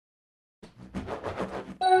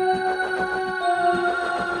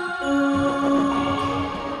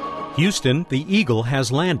Houston, the Eagle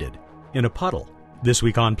has landed in a puddle. This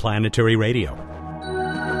week on Planetary Radio.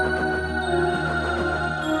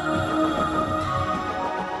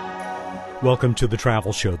 Welcome to the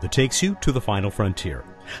travel show that takes you to the final frontier.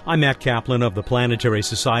 I'm Matt Kaplan of the Planetary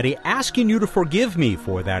Society, asking you to forgive me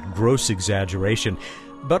for that gross exaggeration.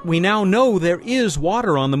 But we now know there is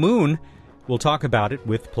water on the moon. We'll talk about it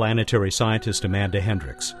with planetary scientist Amanda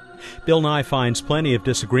Hendricks. Bill Nye finds plenty of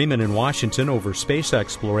disagreement in Washington over space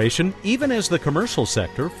exploration, even as the commercial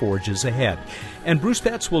sector forges ahead. And Bruce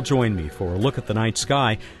Betts will join me for a look at the night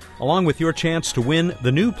sky, along with your chance to win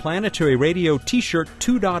the new Planetary Radio T-shirt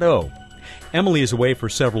 2.0. Emily is away for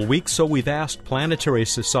several weeks, so we've asked Planetary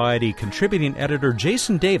Society contributing editor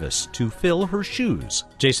Jason Davis to fill her shoes.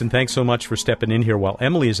 Jason, thanks so much for stepping in here while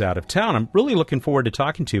Emily is out of town. I'm really looking forward to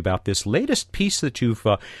talking to you about this latest piece that you've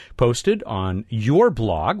posted on your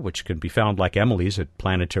blog, which can be found like Emily's at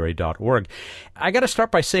planetary.org. I got to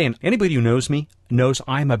start by saying, anybody who knows me knows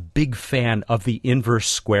I'm a big fan of the inverse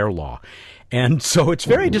square law. And so it's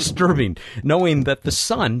very disturbing knowing that the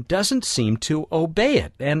sun doesn't seem to obey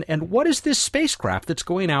it. And what is this spacecraft that's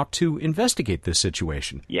going out to investigate this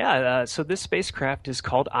situation? So this spacecraft is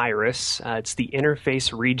called IRIS. It's the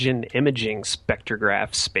Interface Region Imaging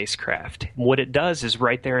Spectrograph spacecraft. What it does is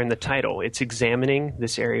right there in the title. It's examining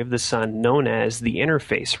this area of the sun known as the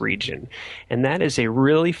interface region. And that is a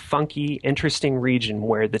really funky, interesting region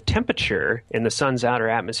where the temperature in the sun's outer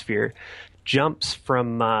atmosphere jumps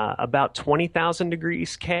from about 20,000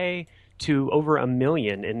 degrees K to over 1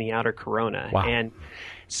 million in the outer corona. Wow. And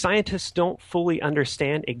scientists don't fully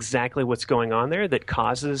understand exactly what's going on there that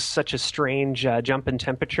causes such a strange jump in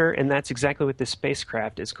temperature, and that's exactly what this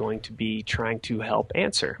spacecraft is going to be trying to help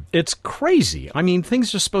answer. It's crazy. I mean, you're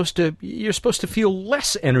supposed to feel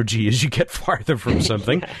less energy as you get farther from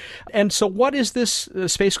something. And so what is this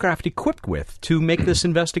spacecraft equipped with to make this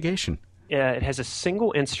investigation? It has a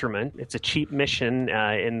single instrument. It's a cheap mission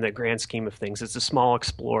in the grand scheme of things. It's a small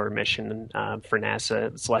Explorer mission for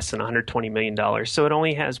NASA. It's less than $120 million. So it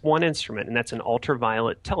only has one instrument, and that's an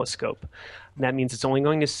ultraviolet telescope. That means it's only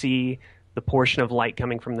going to see the portion of light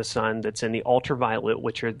coming from the sun that's in the ultraviolet,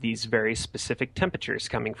 which are these very specific temperatures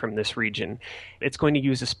coming from this region. It's going to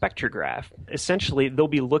use a spectrograph. Essentially, they'll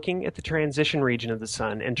be looking at the transition region of the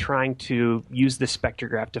sun and trying to use this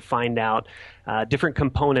spectrograph to find out different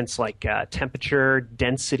components like temperature,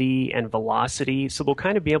 density, and velocity. So they'll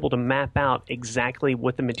kind of be able to map out exactly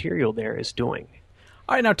what the material there is doing.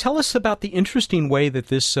 All right, now tell us about the interesting way that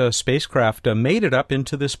this spacecraft made it up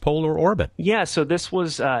into this polar orbit. Yeah, so this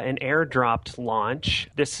was an airdropped launch.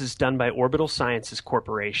 This is done by Orbital Sciences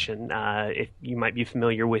Corporation. If you might be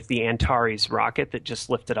familiar with the Antares rocket that just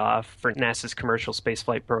lifted off for NASA's commercial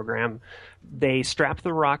spaceflight program. They strap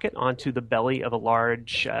the rocket onto the belly of a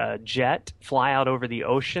large jet, fly out over the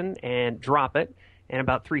ocean, and drop it. And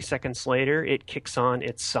about 3 seconds later, it kicks on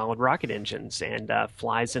its solid rocket engines and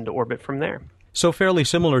flies into orbit from there. So fairly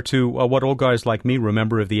similar to what old guys like me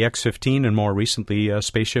remember of the X-15 and more recently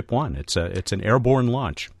Spaceship One. It's an airborne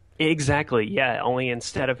launch. Exactly, yeah. Only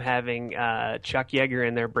instead of having Chuck Yeager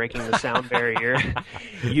in there breaking the sound barrier,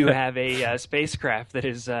 you have a spacecraft that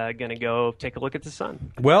is going to go take a look at the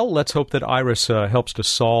sun. Well, let's hope that IRIS helps to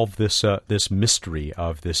solve this mystery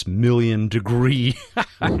of this million degree,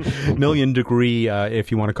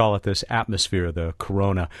 if you want to call it this, atmosphere, the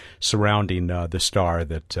corona surrounding the star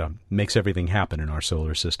that makes everything happen in our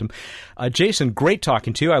solar system. Jason, great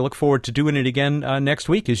talking to you. I look forward to doing it again next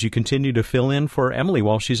week as you continue to fill in for Emily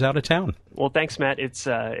while she's out of town. Well, thanks, Matt. It's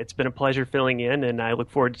been a pleasure filling in, and I look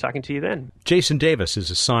forward to talking to you then. Jason Davis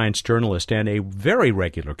is a science journalist and a very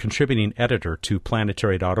regular contributing editor to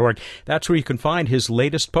planetary.org. That's where you can find his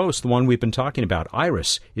latest post, the one we've been talking about.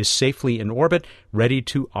 IRIS is safely in orbit, ready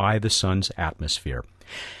to eye the sun's atmosphere.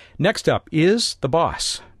 Next up is the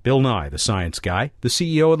boss, Bill Nye, the science guy, the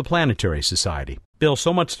CEO of the Planetary Society. Bill,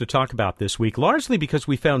 so much to talk about this week, largely because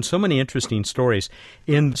we found so many interesting stories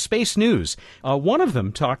in space news. One of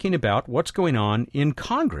them talking about what's going on in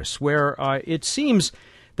Congress, where it seems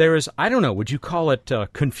there is, I don't know, would you call it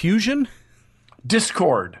confusion?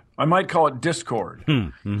 Discord. I might call it discord.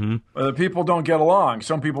 The people don't get along.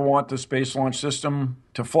 Some people want the Space Launch System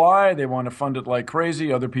to fly. They want to fund it like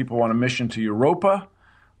crazy. Other people want a mission to Europa.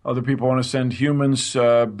 Other people want to send humans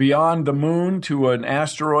beyond the moon to an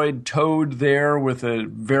asteroid towed there with a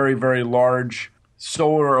very, very large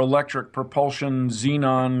solar electric propulsion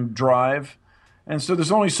xenon drive. And so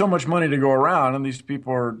there's only so much money to go around, and these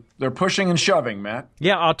people they're pushing and shoving, Matt.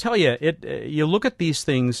 Yeah, I'll tell you, you look at these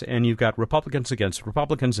things, and you've got Republicans against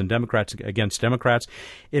Republicans and Democrats against Democrats.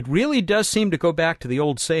 It really does seem to go back to the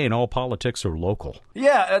old saying, all politics are local.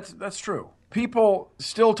 Yeah, that's true. People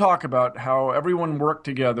still talk about how everyone worked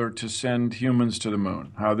together to send humans to the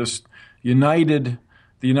moon, how this united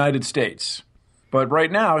the United States. But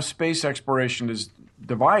right now, space exploration is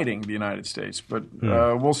dividing the United States. But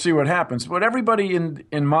we'll see what happens. But everybody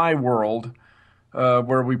in my world,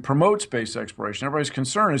 where we promote space exploration, everybody's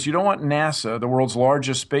concern is you don't want NASA, the world's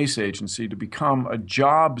largest space agency, to become a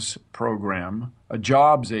jobs program, a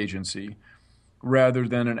jobs agency, rather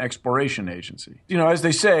than an exploration agency. You know, as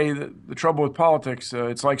they say, the trouble with politics,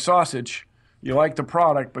 it's like sausage. You like the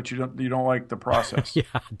product, but you don't like the process. Yeah,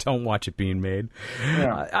 don't watch it being made.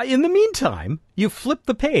 Yeah. In the meantime, you flip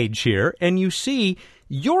the page here and you see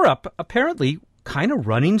Europe apparently kind of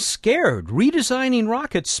running scared, redesigning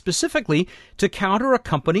rockets specifically to counter a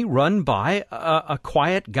company run by a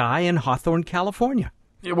quiet guy in Hawthorne, California.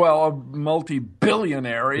 Yeah, well, a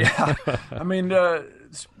multi-billionaire, yeah. I mean,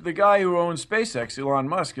 the guy who owns SpaceX, Elon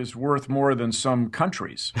Musk, is worth more than some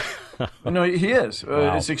countries. No, he is.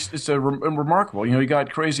 Wow. It's remarkable. You know, he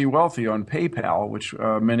got crazy wealthy on PayPal, which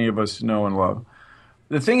many of us know and love.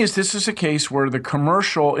 The thing is, this is a case where the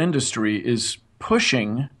commercial industry is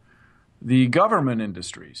pushing the government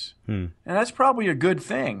industries. And that's probably a good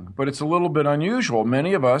thing, but it's a little bit unusual.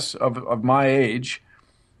 Many of us of my age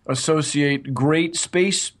associate great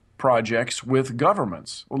space projects with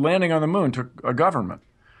governments. Well, landing on the moon took a government.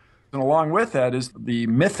 And along with that is the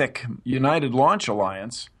mythic United Launch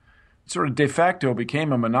Alliance. It sort of de facto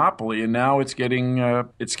became a monopoly, and now it's getting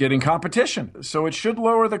competition. So it should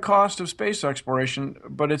lower the cost of space exploration,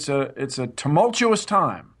 but it's a tumultuous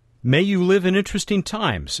time. May you live in interesting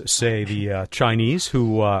times, say the Chinese,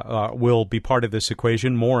 who will be part of this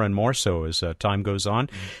equation more and more so as time goes on.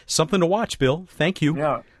 Something to watch, Bill. Thank you.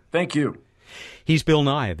 Yeah, thank you. He's Bill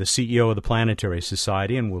Nye, the CEO of the Planetary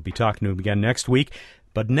Society, and we'll be talking to him again next week.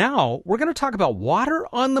 But now we're going to talk about water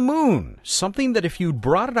on the moon, something that if you'd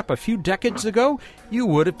brought it up a few decades ago, you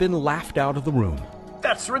would have been laughed out of the room.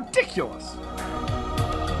 That's ridiculous.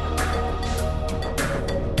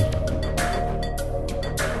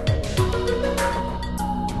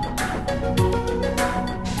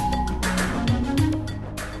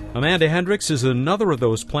 Amanda Hendricks is another of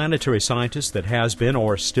those planetary scientists that has been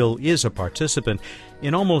or still is a participant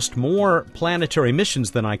in almost more planetary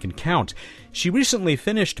missions than I can count. She recently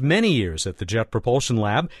finished many years at the Jet Propulsion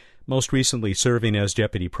Lab, most recently serving as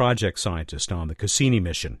deputy project scientist on the Cassini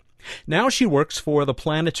mission. Now she works for the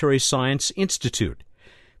Planetary Science Institute.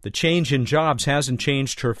 The change in jobs hasn't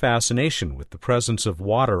changed her fascination with the presence of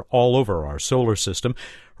water all over our solar system.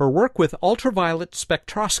 Her work with ultraviolet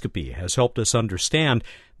spectroscopy has helped us understand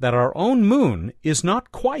that our own moon is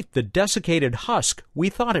not quite the desiccated husk we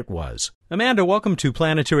thought it was. Amanda, welcome to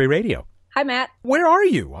Planetary Radio. Hi, Matt. Where are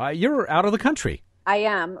you? You're out of the country. I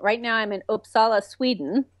am. Right now I'm in Uppsala,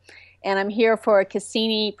 Sweden, and I'm here for a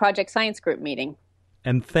Cassini Project Science Group meeting.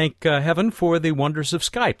 And thank heaven for the wonders of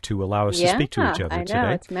Skype to allow us to speak to each other today. I know,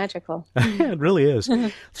 it's magical. It really is.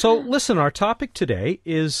 So listen, our topic today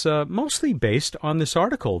is mostly based on this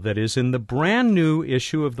article that is in the brand new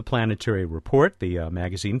issue of the Planetary Report, the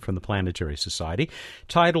magazine from the Planetary Society,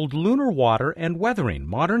 titled Lunar Water and Weathering,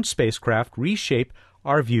 Modern Spacecraft Reshape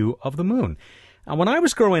Our View of the Moon. Now, when I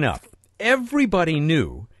was growing up, everybody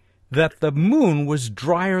knew that the moon was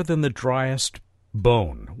drier than the driest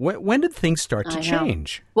bone. When did things start to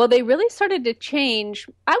change? Well, they really started to change,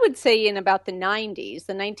 I would say, in about the 90s,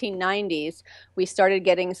 the 1990s. We started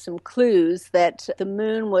getting some clues that the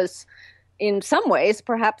moon was, in some ways,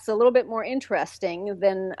 perhaps a little bit more interesting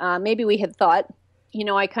than maybe we had thought. You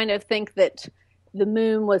know, I kind of think that the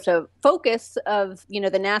moon was a focus of, the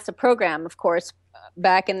NASA program, of course,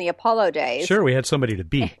 back in the Apollo days. Sure, we had somebody to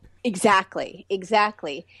beat. Exactly.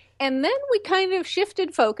 And then we kind of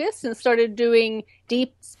shifted focus and started doing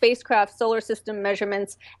deep spacecraft solar system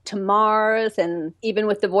measurements to Mars, and even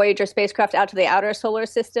with the Voyager spacecraft out to the outer solar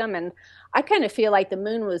system. And I kind of feel like the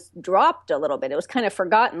moon was dropped a little bit. It was kind of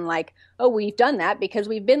forgotten, like, oh, we've done that because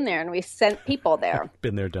we've been there and we sent people there.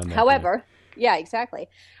 Been there, done that. However, yeah, exactly.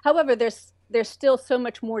 However, there's still so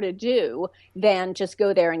much more to do than just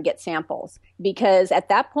go there and get samples, because at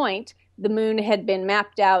that point, the moon had been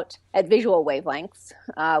mapped out at visual wavelengths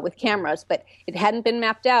with cameras, but it hadn't been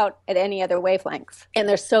mapped out at any other wavelengths. And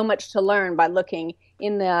there's so much to learn by looking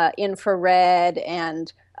in the infrared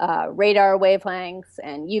and radar wavelengths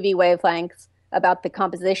and UV wavelengths about the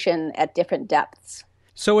composition at different depths.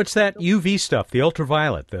 So it's that UV stuff, the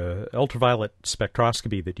ultraviolet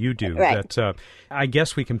spectroscopy that you do, right, that I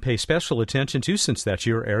guess we can pay special attention to since that's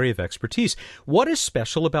your area of expertise. What is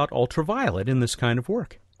special about ultraviolet in this kind of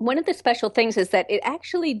work? One of the special things is that it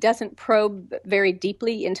actually doesn't probe very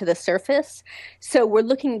deeply into the surface. So we're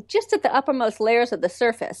looking just at the uppermost layers of the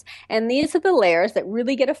surface. And these are the layers that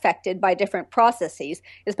really get affected by different processes,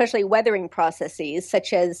 especially weathering processes,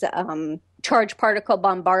 such as charged particle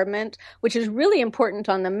bombardment, which is really important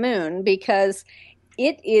on the moon because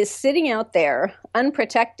it is sitting out there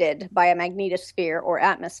unprotected by a magnetosphere or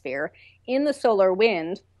atmosphere in the solar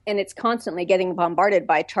wind, and it's constantly getting bombarded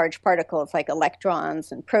by charged particles like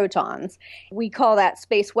electrons and protons. We call that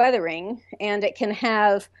space weathering, and it can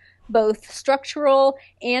have both structural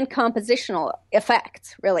and compositional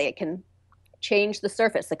effects, really. It can change the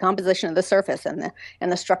surface, the composition of the surface and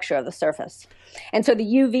the structure of the surface. And so the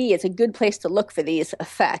UV is a good place to look for these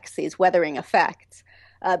effects, these weathering effects,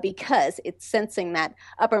 because it's sensing that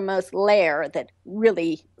uppermost layer that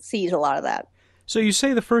really sees a lot of that. So you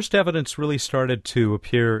say the first evidence really started to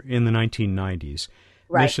appear in the 1990s.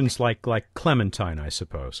 Right. Missions like Clementine, I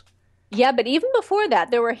suppose. Yeah, but even before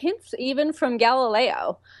that, there were hints even from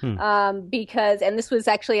Galileo, because, and this was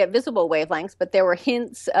actually at visible wavelengths, but there were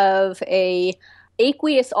hints of a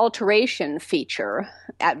aqueous alteration feature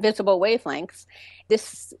at visible wavelengths.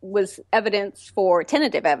 This was evidence for,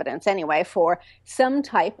 tentative evidence anyway, for some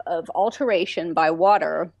type of alteration by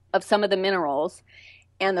water of some of the minerals.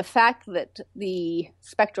 And the fact that the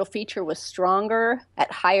spectral feature was stronger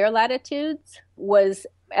at higher latitudes was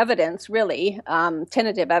evidence, really,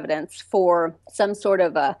 tentative evidence for some sort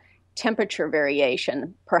of a temperature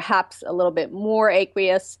variation, perhaps a little bit more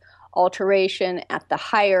aqueous alteration at the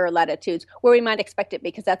higher latitudes, where we might expect it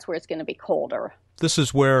because that's where it's going to be colder. This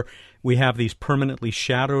is where we have these permanently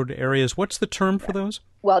shadowed areas. What's the term for those?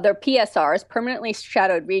 Well, they're PSRs, permanently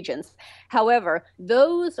shadowed regions. However,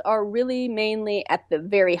 those are really mainly at the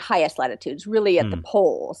very highest latitudes, really at the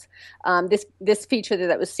poles. This feature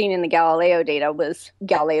that was seen in the Galileo data was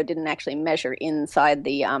Galileo didn't actually measure inside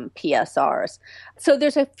the PSRs. So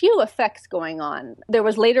there's a few effects going on. There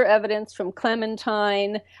was later evidence from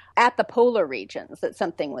Clementine at the polar regions that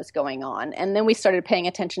something was going on. And then we started paying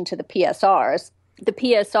attention to the PSRs. The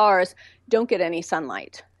PSRs don't get any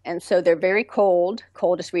sunlight. And so they're very cold,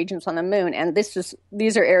 coldest regions on the moon. And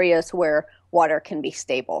these are areas where water can be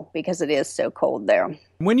stable because it is so cold there.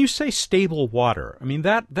 When you say stable water, I mean,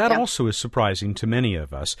 that also is surprising to many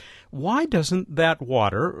of us. Why doesn't that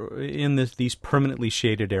water in these permanently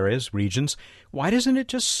shaded areas, regions, why doesn't it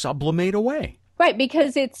just sublimate away? Right,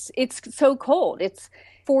 because it's so cold. It's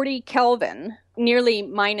 40 Kelvin, nearly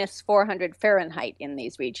minus 400 Fahrenheit in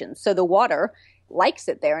these regions. So the water likes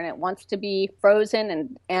it there and it wants to be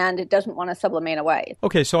frozen and it doesn't want to sublimate away.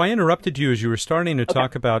 Okay, so I interrupted you as you were starting to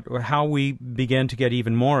talk about how we began to get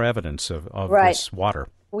even more evidence of this water.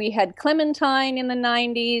 We had Clementine in the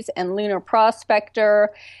 90s and Lunar Prospector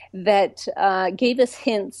that gave us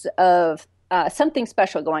hints of something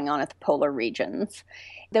special going on at the polar regions.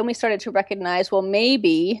 Then we started to recognize, well,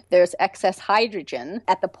 maybe there's excess hydrogen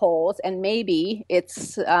at the poles and maybe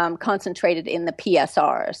it's concentrated in the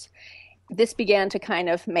PSRs. This began to kind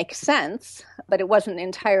of make sense, but it wasn't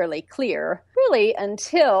entirely clear, really,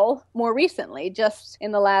 until more recently, just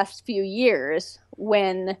in the last few years,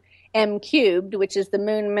 when M-Cubed, which is the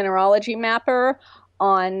moon mineralogy mapper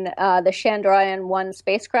on the Chandrayaan-1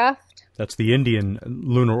 spacecraft. That's the Indian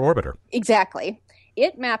lunar orbiter. Exactly.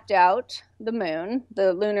 It mapped out the moon,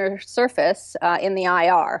 the lunar surface, in the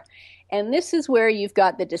IR. And this is where you've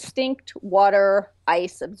got the distinct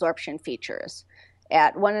water-ice absorption features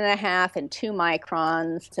at 1.5 and 2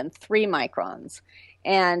 microns and 3 microns,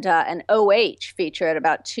 and an OH feature at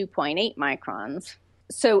about 2.8 microns.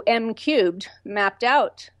 So M-Cubed mapped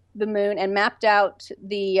out the moon and mapped out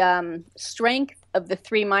the strength of the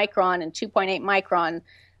 3 micron and 2.8 micron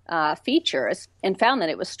features and found that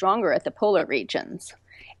it was stronger at the polar regions.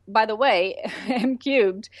 By the way,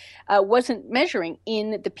 M-Cubed wasn't measuring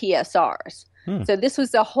in the PSRs. So this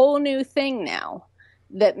was a whole new thing now,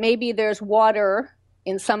 that maybe there's water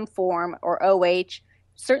in some form, or OH,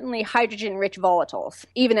 certainly hydrogen-rich volatiles,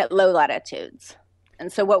 even at low latitudes.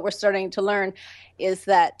 And so what we're starting to learn is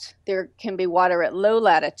that there can be water at low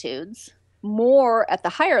latitudes, more at the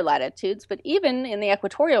higher latitudes, but even in the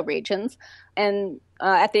equatorial regions, and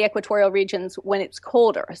at the equatorial regions when it's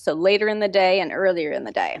colder, so later in the day and earlier in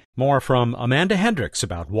the day. More from Amanda Hendricks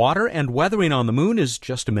about water and weathering on the moon is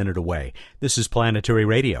just a minute away. This is Planetary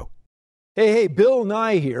Radio. Hey, Bill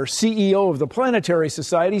Nye here, CEO of the Planetary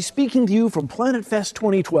Society, speaking to you from Planet Fest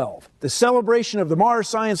 2012, the celebration of the Mars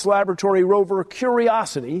Science Laboratory rover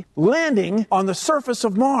Curiosity landing on the surface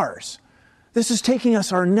of Mars. This is taking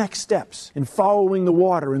us our next steps in following the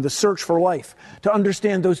water in the search for life to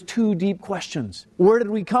understand those two deep questions. Where did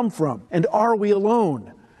we come from, and are we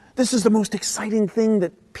alone? This is the most exciting thing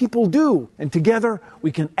that people do. And together,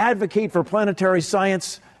 we can advocate for planetary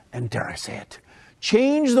science and, dare I say it,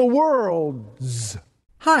 change the world's.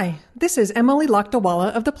 Hi, this is Emily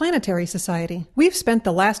Lakdawala of the Planetary Society. We've spent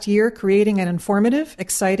the last year creating an informative,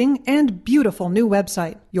 exciting, and beautiful new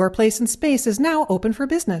website. Your Place in Space is now open for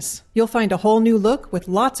business. You'll find a whole new look with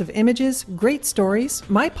lots of images, great stories,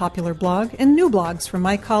 my popular blog, and new blogs from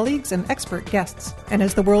my colleagues and expert guests. And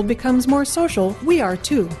as the world becomes more social, we are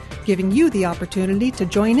too, giving you the opportunity to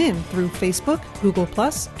join in through Facebook, Google+,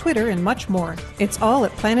 Twitter, and much more. It's all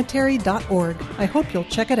at planetary.org. I hope you'll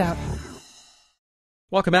check it out.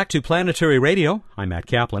 Welcome back to Planetary Radio. I'm Matt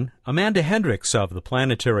Kaplan. Amanda Hendricks of the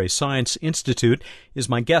Planetary Science Institute is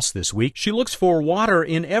my guest this week. She looks for water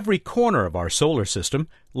in every corner of our solar system,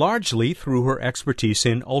 largely through her expertise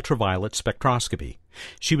in ultraviolet spectroscopy.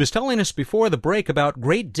 She was telling us before the break about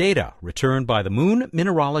great data returned by the Moon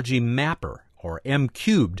Mineralogy Mapper, or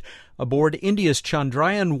M-Cubed, aboard India's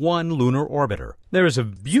Chandrayaan-1 lunar orbiter. There is a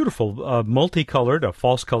beautiful multicolored, a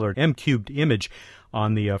false-colored M-Cubed image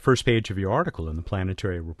on the first page of your article in the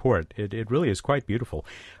Planetary Report. It really is quite beautiful.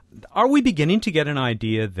 Are we beginning to get an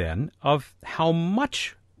idea then of how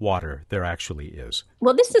much water there actually is?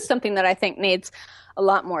 Well, this is something that I think needs a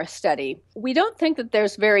lot more study. We don't think that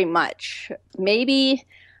there's very much, maybe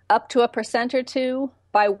up to 1% or 2%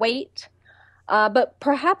 by weight. But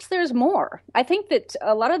perhaps there's more. I think that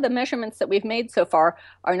a lot of the measurements that we've made so far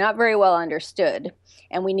are not very well understood,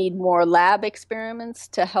 and we need more lab experiments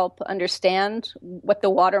to help understand what the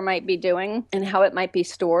water might be doing and how it might be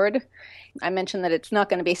stored. I mentioned that it's not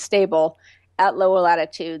going to be stable at lower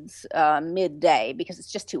latitudes midday because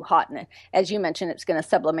it's just too hot, and as you mentioned, it's going to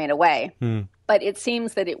sublimate away. But it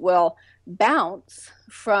seems that it will bounce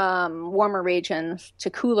from warmer regions to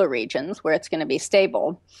cooler regions where it's going to be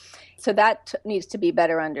stable. So that needs to be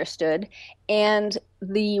better understood. And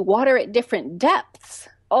the water at different depths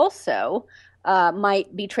also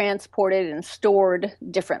might be transported and stored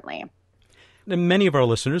differently. And many of our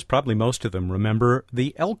listeners, probably most of them, remember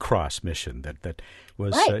the LCROSS mission that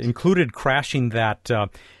was included crashing that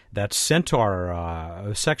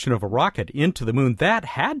Centaur section of a rocket into the moon. That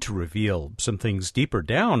had to reveal some things deeper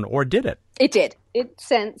down, or did it? It did. It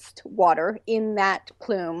sensed water in that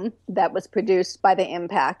plume that was produced by the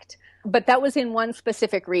impact. But that was in one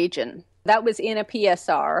specific region. That was in a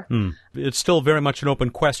PSR. It's still very much an open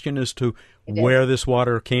question as to where this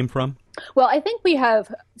water came from? Well, I think we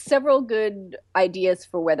have several good ideas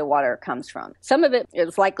for where the water comes from. Some of it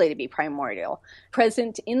is likely to be primordial,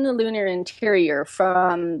 present in the lunar interior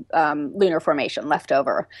from lunar formation left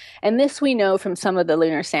over. And this we know from some of the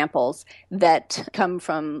lunar samples that come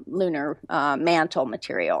from lunar mantle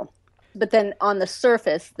material. But then on the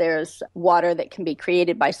surface, there's water that can be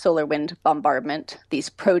created by solar wind bombardment. These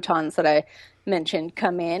protons that I mentioned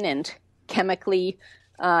come in and chemically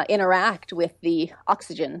interact with the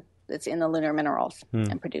oxygen that's in the lunar minerals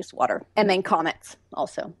and produce water. And then comets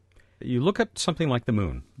also. You look at something like the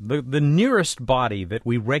moon, the nearest body that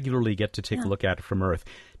we regularly get to take a look at from Earth,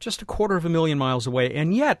 just 250,000 miles away,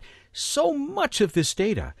 and yet so much of this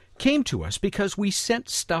data came to us because we sent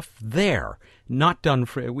stuff there, not done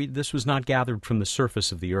this was not gathered from the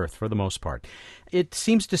surface of the Earth for the most part. It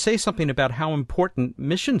seems to say something about how important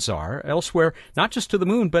missions are elsewhere, not just to the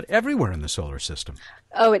moon, but everywhere in the solar system.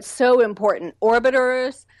 Oh, it's so important.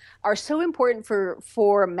 Orbiters are so important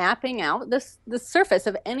for mapping out the surface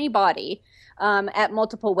of any body at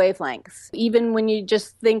multiple wavelengths. Even when you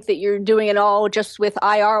just think that you're doing it all just with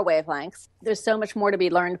IR wavelengths, there's so much more to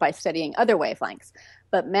be learned by studying other wavelengths.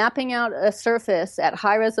 But mapping out a surface at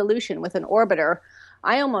high resolution with an orbiter,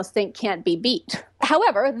 I almost think can't be beat.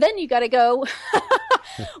 However, then you got to go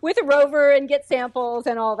with a rover and get samples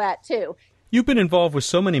and all that too. You've been involved with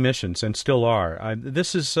so many missions and still are.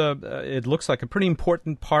 This is, it looks like a pretty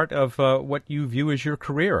important part of what you view as your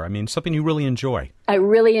career. I mean, something you really enjoy. I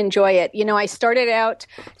really enjoy it. You know, I started out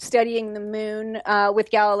studying the moon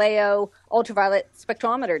with Galileo ultraviolet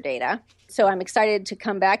spectrometer data. So I'm excited to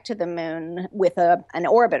come back to the moon with an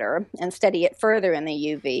orbiter and study it further in the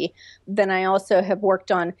UV. Then I also have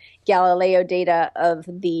worked on Galileo data of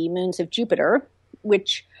the moons of Jupiter,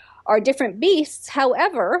 which are different beasts.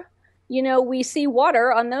 However, you know, we see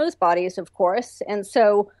water on those bodies, of course, and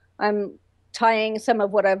so I'm tying some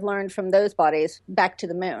of what I've learned from those bodies back to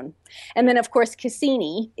the moon. And then, of course,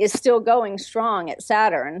 Cassini is still going strong at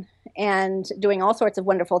Saturn and doing all sorts of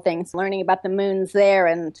wonderful things, learning about the moons there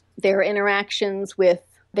and their interactions with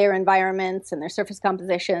their environments and their surface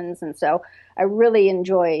compositions. And so I really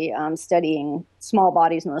enjoy studying small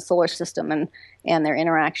bodies in the solar system and their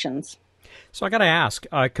interactions. So I got to ask,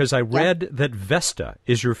 because I read that Vesta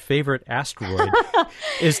is your favorite asteroid.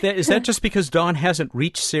 Is that just because Dawn hasn't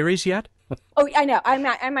reached Ceres yet? Oh, I know.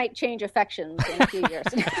 I might change affections in a few years.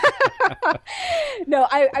 No,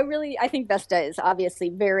 I think Vesta is obviously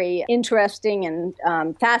very interesting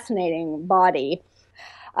and fascinating body.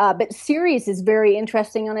 But Ceres is very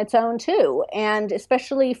interesting on its own, too, and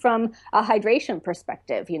especially from a hydration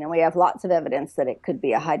perspective. We have lots of evidence that it could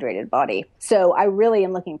be a hydrated body. So I really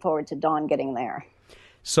am looking forward to Dawn getting there.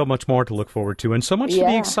 So much more to look forward to and so much to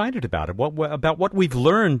be excited about it. About what we've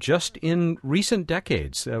learned just in recent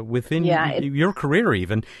decades within your career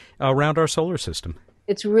even around our solar system.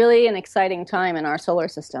 It's really an exciting time in our solar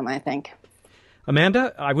system, I think.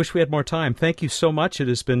 Amanda, I wish we had more time. Thank you so much. It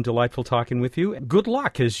has been delightful talking with you. Good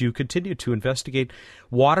luck as you continue to investigate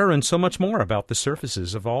water and so much more about the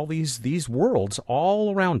surfaces of all these worlds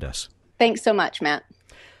all around us. Thanks so much, Matt.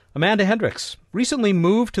 Amanda Hendricks recently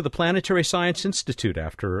moved to the Planetary Science Institute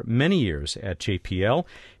after many years at JPL.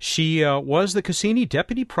 She was the Cassini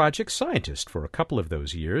Deputy Project Scientist for a couple of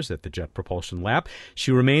those years at the Jet Propulsion Lab.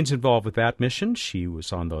 She remains involved with that mission. She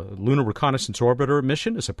was on the Lunar Reconnaissance Orbiter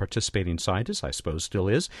mission as a participating scientist, I suppose still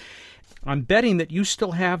is. I'm betting that you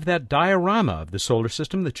still have that diorama of the solar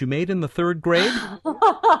system that you made in the 3rd grade.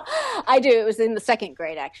 I do. It was in the 2nd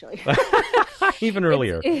grade, actually. Even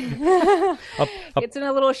earlier. It's in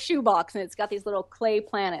a little shoebox, and it's got these little clay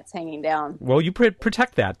planets hanging down. Well, you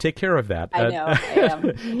protect that. Take care of that. I know. I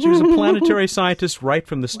am. She was a planetary scientist right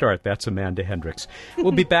from the start. That's Amanda Hendricks.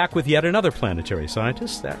 We'll be back with yet another planetary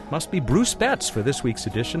scientist. That must be Bruce Betts for this week's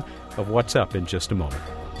edition of What's Up in just a moment.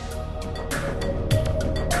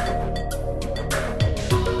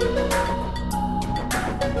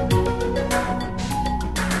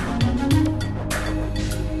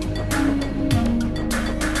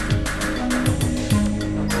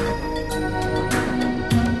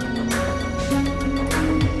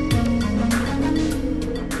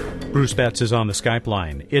 Bruce Betts is on the Skype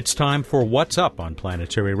line. It's time for What's Up on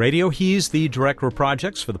Planetary Radio. He's the Director of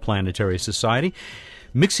Projects for the Planetary Society.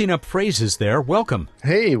 Mixing up phrases there. Welcome.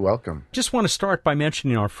 Hey, welcome. Just want to start by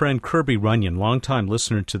mentioning our friend Kirby Runyon, longtime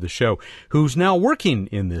listener to the show, who's now working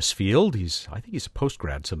in this field. I think he's a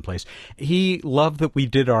postgrad someplace. He loved that we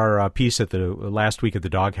did our piece at the last week at the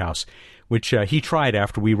Doghouse, which he tried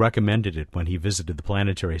after we recommended it when he visited the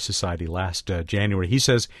Planetary Society last January. He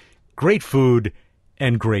says, great food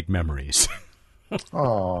and great memories.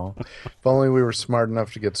 Oh, if only we were smart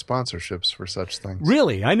enough to get sponsorships for such things.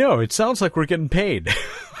 Really? I know. It sounds like we're getting paid.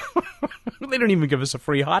 They don't even give us a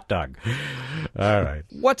free hot dog. All right.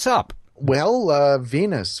 What's up? Well,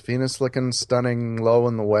 Venus looking stunning low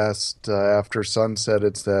in the west. After sunset,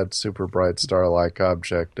 it's that super bright star-like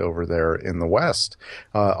object over there in the west.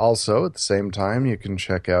 Also, at the same time, you can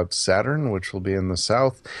check out Saturn, which will be in the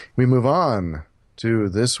south. We move on to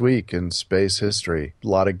this week in space history. A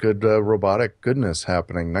lot of good robotic goodness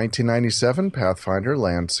happening. 1997, Pathfinder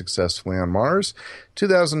lands successfully on Mars.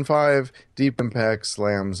 2005, Deep Impact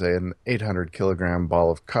slams an 800-kilogram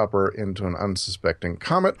ball of copper into an unsuspecting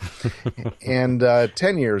comet. And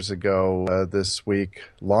 10 years ago this week,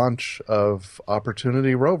 launch of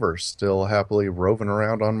Opportunity rover, still happily roving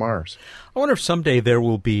around on Mars. I wonder if someday there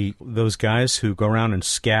will be those guys who go around and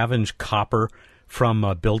scavenge copper from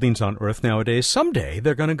buildings on Earth nowadays. Someday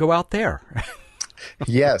they're going to go out there.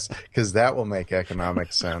 Yes, because that will make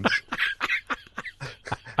economic sense.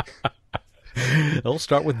 They'll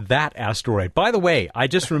start with that asteroid. By the way, I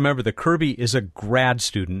just remember that Kirby is a grad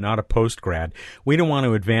student, not a post-grad. We don't want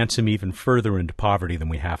to advance him even further into poverty than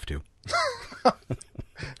we have to.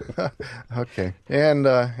 Okay, and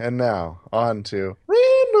now on to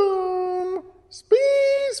Random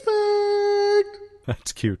Space Fact.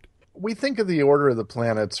 That's cute. We think of the order of the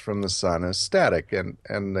planets from the sun as static, and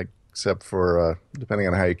except for, depending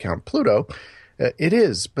on how you count Pluto, it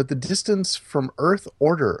is. But the distance from Earth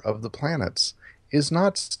order of the planets is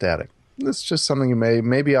not static. This is just something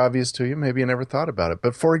may be obvious to you. Maybe you never thought about it.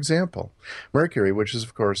 But for example, Mercury, which is,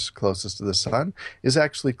 of course, closest to the sun, is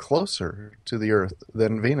actually closer to the Earth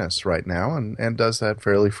than Venus right now, and does that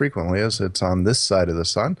fairly frequently as it's on this side of the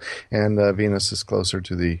sun, and Venus is closer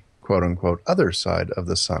to the quote-unquote other side of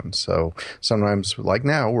the sun. So sometimes, like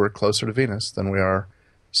now, we're closer to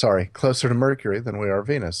Mercury than we are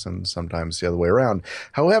Venus, and sometimes the other way around.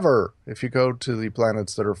 However, if you go to the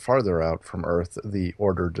planets that are farther out from Earth, the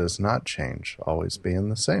order does not change, always being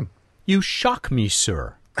the same. You shock me,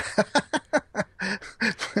 sir.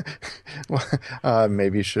 Well,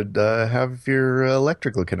 maybe you should have your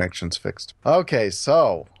electrical connections fixed. Okay,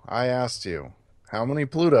 so I asked you, how many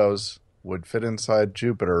Plutos would fit inside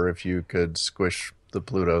Jupiter if you could squish the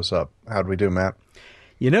Plutos up? How'd we do, Matt?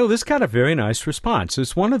 This got a very nice response.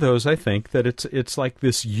 It's one of those, I think, that it's like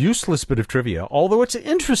this useless bit of trivia. Although it's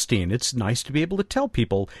interesting, it's nice to be able to tell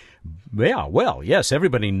people, yeah, well, yes,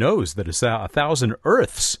 everybody knows that 1,000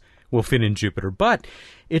 Earths will fit in Jupiter. But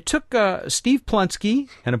it took Steve Plunski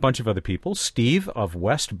and a bunch of other people, Steve of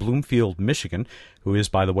West Bloomfield, Michigan, who is,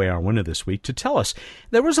 by the way, our winner this week, to tell us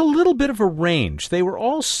there was a little bit of a range. They were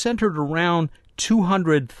all centered around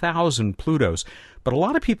 200,000 Plutos. But a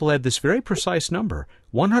lot of people had this very precise number,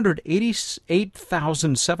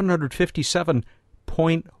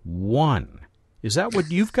 188,757.1. Is that what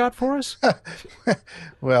you've got for us?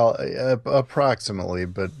 Well, approximately,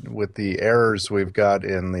 but with the errors we've got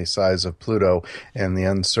in the size of Pluto and the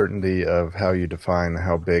uncertainty of how you define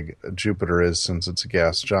how big Jupiter is since it's a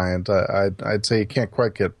gas giant, I'd say you can't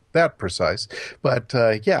quite get that precise. But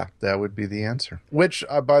yeah, that would be the answer. Which,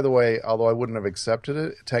 by the way, although I wouldn't have accepted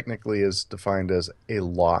it, technically is defined as a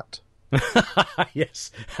lot.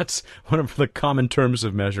 Yes, that's one of the common terms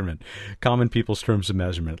of measurement, common people's terms of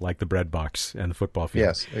measurement, like the bread box and the football field.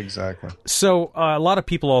 Yes, exactly. So a lot of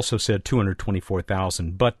people also said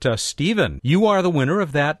 224,000. But Stephen, you are the winner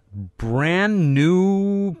of that brand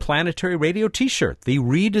new Planetary Radio T-shirt, the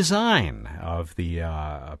redesign of the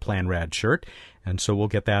PlanRad shirt. And so we'll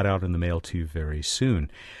get that out in the mail to you very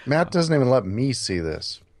soon. Matt doesn't even let me see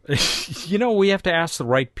this. We have to ask the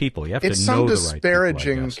right people. You have to know the right people. It's some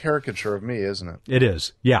disparaging caricature of me, isn't it? It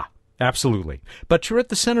is. Yeah, absolutely. But you're at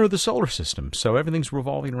the center of the solar system, so everything's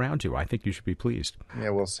revolving around you. I think you should be pleased. Yeah,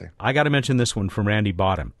 we'll see. I got to mention this one from Randy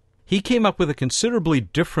Bottom. He came up with a considerably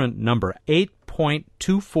different number,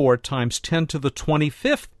 8.24 times 10 to the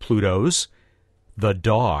 25th Plutos, the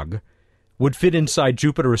dog, would fit inside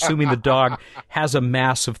Jupiter, assuming the dog has a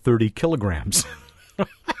mass of 30 kilograms.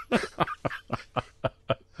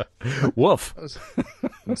 Woof. I was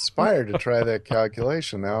inspired to try that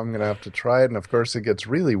calculation. Now I'm going to have to try it. And of course, it gets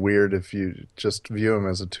really weird if you just view him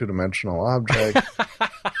as a two-dimensional object.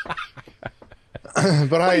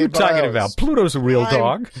 What are you talking about? Pluto's a real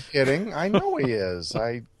dog. Kidding. I know he is.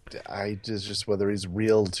 I just whether he's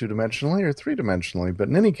real two-dimensionally or three-dimensionally. But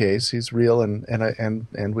in any case, he's real,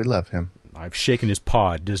 and we love him. I've shaken his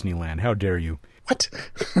paw at Disneyland. How dare you? What?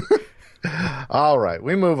 All right,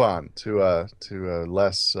 we move on to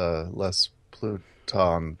less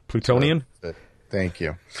Plutonian. Thank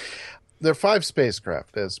you. There are 5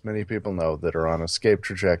 spacecraft, as many people know, that are on escape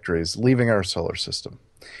trajectories leaving our solar system.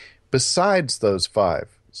 Besides those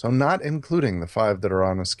 5, so not including the 5 that are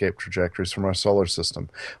on escape trajectories from our solar system,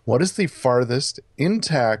 what is the farthest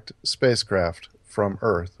intact spacecraft from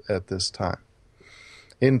Earth at this time?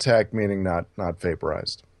 Intact meaning not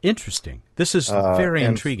vaporized. Interesting. This is very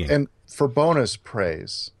intriguing. And for bonus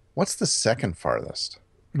praise, what's the second farthest?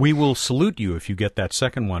 We will salute you if you get that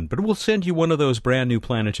second one, but we'll send you one of those brand new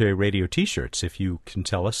Planetary Radio T-shirts if you can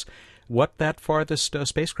tell us what that farthest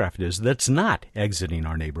spacecraft is that's not exiting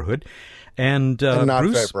our neighborhood. And not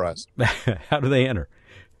Bruce, vaporized. How do they enter?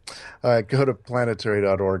 Go to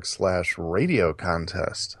planetary.org/radio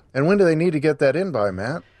contest. And when do they need to get that in by,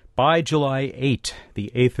 Matt? By July 8th,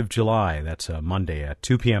 the 8th of July. That's a Monday at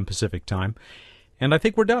 2 p.m. Pacific time. And I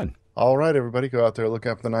think we're done. All right, everybody, go out there, look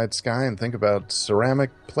up the night sky, and think about ceramic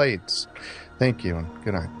plates. Thank you, and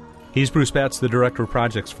good night. He's Bruce Betts, the Director of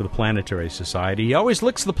Projects for the Planetary Society. He always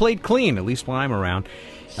licks the plate clean, at least when I'm around.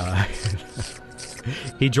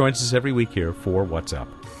 He joins us every week here for What's Up.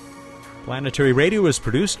 Planetary Radio is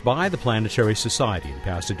produced by the Planetary Society in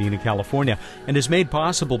Pasadena, California, and is made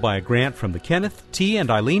possible by a grant from the Kenneth T.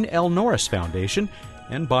 and Eileen L. Norris Foundation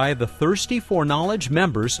and by the Thirsty for Knowledge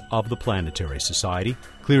members of the Planetary Society.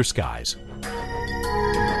 Clear skies.